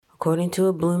According to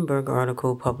a Bloomberg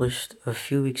article published a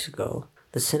few weeks ago,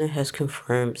 the Senate has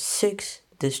confirmed 6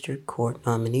 district court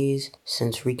nominees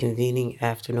since reconvening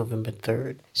after November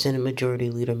 3rd. Senate Majority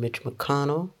Leader Mitch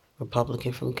McConnell,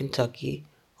 Republican from Kentucky,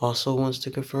 also wants to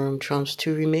confirm Trump's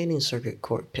 2 remaining circuit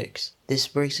court picks. This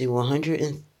breaks a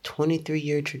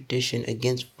 123-year tradition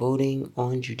against voting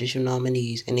on judicial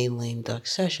nominees in a lame duck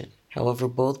session. However,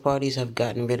 both parties have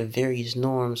gotten rid of various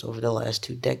norms over the last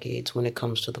 2 decades when it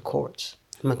comes to the courts.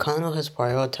 McConnell has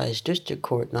prioritized district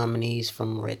court nominees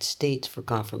from red states for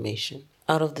confirmation.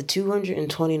 Out of the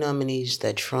 220 nominees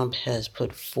that Trump has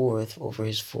put forth over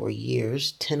his 4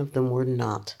 years, 10 of them were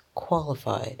not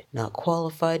qualified. Not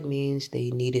qualified means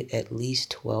they needed at least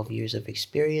 12 years of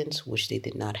experience, which they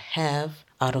did not have.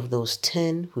 Out of those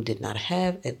 10 who did not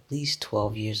have at least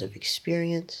 12 years of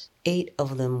experience, 8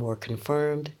 of them were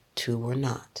confirmed, 2 were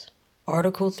not.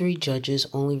 Article 3 judges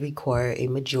only require a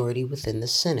majority within the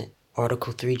Senate.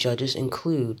 Article 3 judges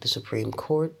include the Supreme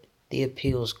Court, the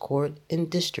Appeals Court, and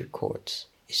district courts.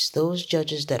 It's those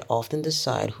judges that often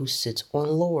decide who sits on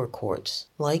lower courts,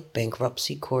 like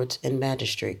bankruptcy courts and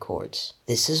magistrate courts.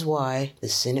 This is why the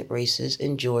Senate races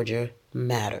in Georgia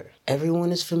matter.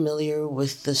 Everyone is familiar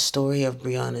with the story of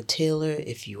Breonna Taylor.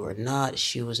 If you are not,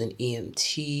 she was an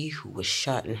EMT who was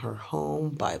shot in her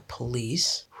home by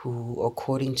police, who,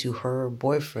 according to her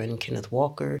boyfriend, Kenneth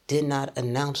Walker, did not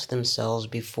announce themselves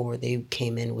before they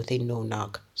came in with a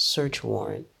no-knock search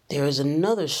warrant. There is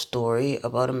another story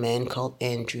about a man called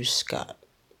Andrew Scott,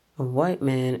 a white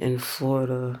man in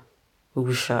Florida who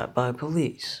was shot by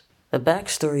police. The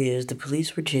backstory is the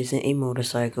police were chasing a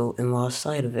motorcycle and lost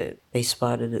sight of it. They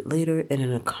spotted it later in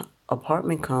an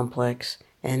apartment complex,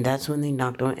 and that's when they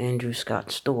knocked on Andrew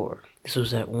Scott's door. This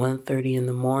was at 1:30 in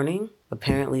the morning.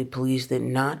 Apparently, police did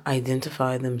not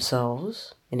identify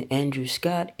themselves, and Andrew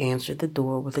Scott answered the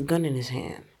door with a gun in his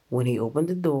hand. When he opened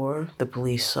the door, the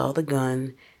police saw the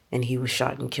gun, and he was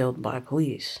shot and killed by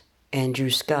police. Andrew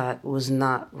Scott was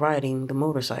not riding the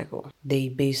motorcycle. They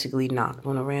basically knocked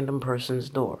on a random person's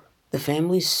door. The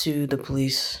family sued the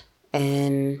police,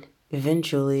 and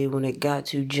eventually, when it got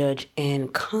to Judge Ann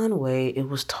Conway, it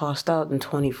was tossed out in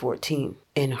 2014.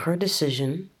 In her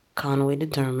decision, Conway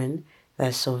determined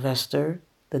that Sylvester,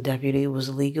 the deputy, was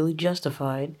legally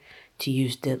justified to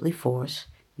use deadly force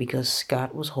because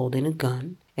Scott was holding a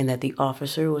gun, and that the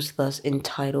officer was thus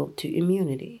entitled to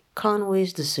immunity.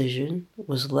 Conway's decision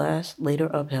was later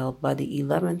upheld by the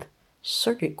 11th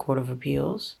Circuit Court of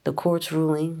Appeals. The court's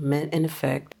ruling meant in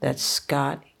effect that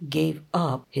Scott gave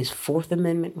up his Fourth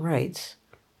Amendment rights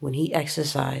when he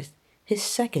exercised his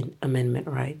Second Amendment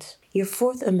rights. Your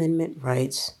Fourth Amendment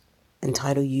rights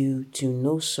entitle you to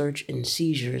no search and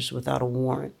seizures without a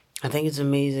warrant. I think it's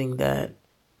amazing that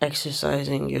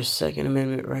exercising your Second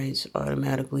Amendment rights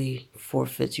automatically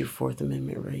forfeits your Fourth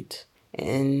Amendment rights.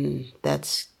 And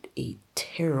that's a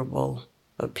terrible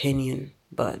opinion,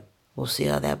 but we'll see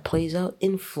how that plays out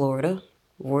in Florida.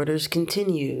 Reuters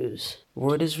continues.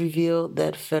 Reuters revealed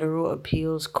that federal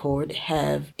appeals court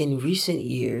have, in recent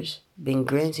years, been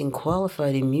granting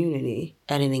qualified immunity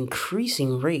at an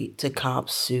increasing rate to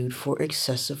cops sued for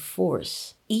excessive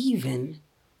force, even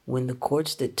when the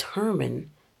courts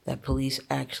determine that police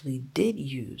actually did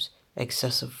use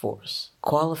excessive force.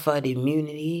 Qualified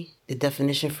immunity, the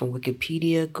definition from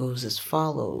Wikipedia goes as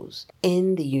follows.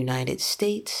 In the United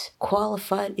States,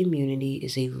 qualified immunity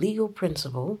is a legal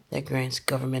principle that grants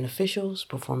government officials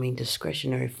performing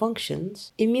discretionary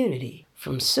functions immunity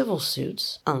from civil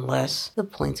suits unless the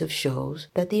plaintiff shows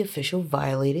that the official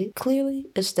violated clearly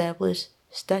established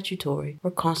statutory or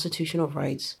constitutional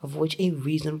rights of which a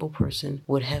reasonable person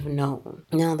would have known.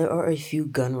 Now, there are a few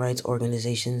gun rights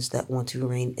organizations that want to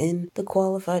rein in the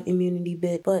qualified immunity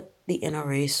bit, but the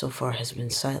NRA so far has been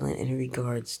silent in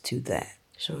regards to that.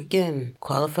 So again,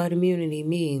 qualified immunity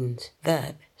means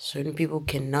that certain people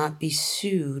cannot be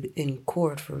sued in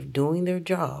court for doing their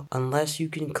job unless you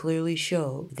can clearly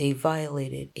show they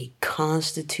violated a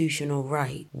constitutional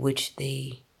right which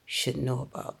they should know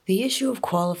about. The issue of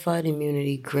qualified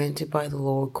immunity granted by the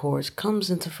lower courts comes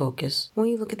into focus when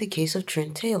you look at the case of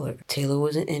Trent Taylor. Taylor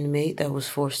was an inmate that was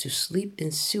forced to sleep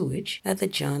in sewage at the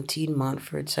John T.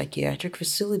 Montford Psychiatric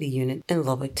Facility Unit in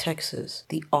Lubbock, Texas.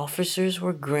 The officers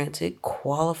were granted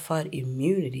qualified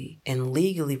immunity and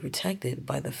legally protected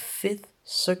by the Fifth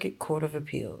Circuit Court of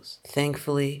Appeals.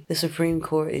 Thankfully, the Supreme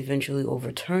Court eventually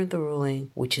overturned the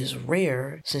ruling, which is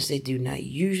rare since they do not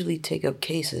usually take up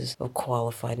cases of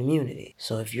qualified immunity.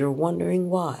 So if you're wondering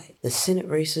why the Senate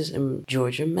races in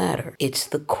Georgia matter, it's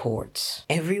the courts.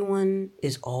 Everyone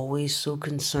is always so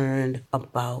concerned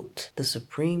about the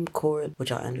Supreme Court,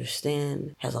 which I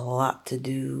understand has a lot to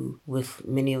do with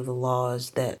many of the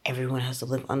laws that everyone has to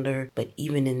live under. But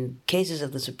even in cases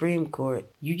of the Supreme Court,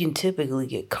 you can typically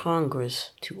get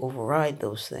Congress to override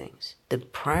those things. The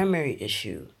primary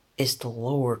issue is the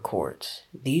lower courts.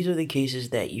 These are the cases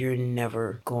that you're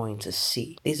never going to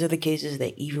see. These are the cases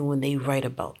that even when they write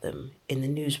about them in the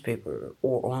newspaper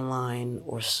or online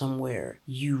or somewhere,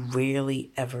 you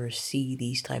rarely ever see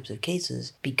these types of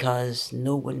cases because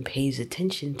no one pays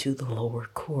attention to the lower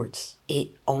courts.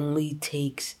 It only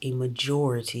takes a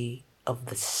majority of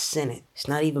the Senate. It's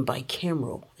not even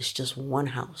bicameral. It's just one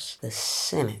house. The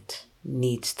Senate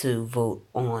needs to vote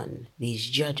on these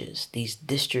judges, these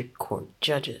district court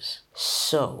judges.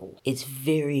 So it's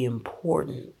very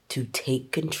important to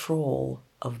take control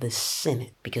of the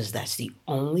Senate because that's the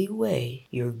only way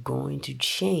you're going to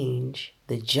change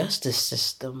the justice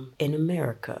system in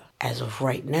America. As of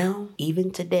right now,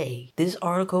 even today, this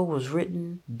article was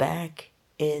written back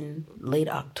in late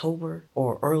October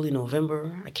or early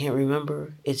November. I can't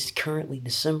remember. It's currently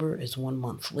December. It's 1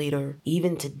 month later.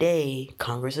 Even today,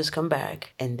 Congress has come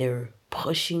back and they're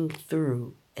pushing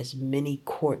through as many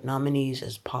court nominees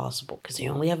as possible because they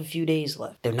only have a few days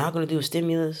left. They're not going to do a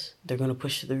stimulus. They're going to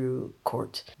push through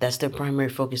courts. That's their primary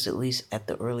focus, at least at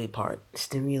the early part.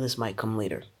 Stimulus might come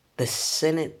later. The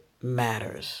Senate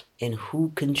matters, and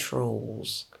who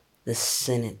controls the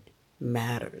Senate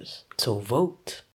matters. So vote.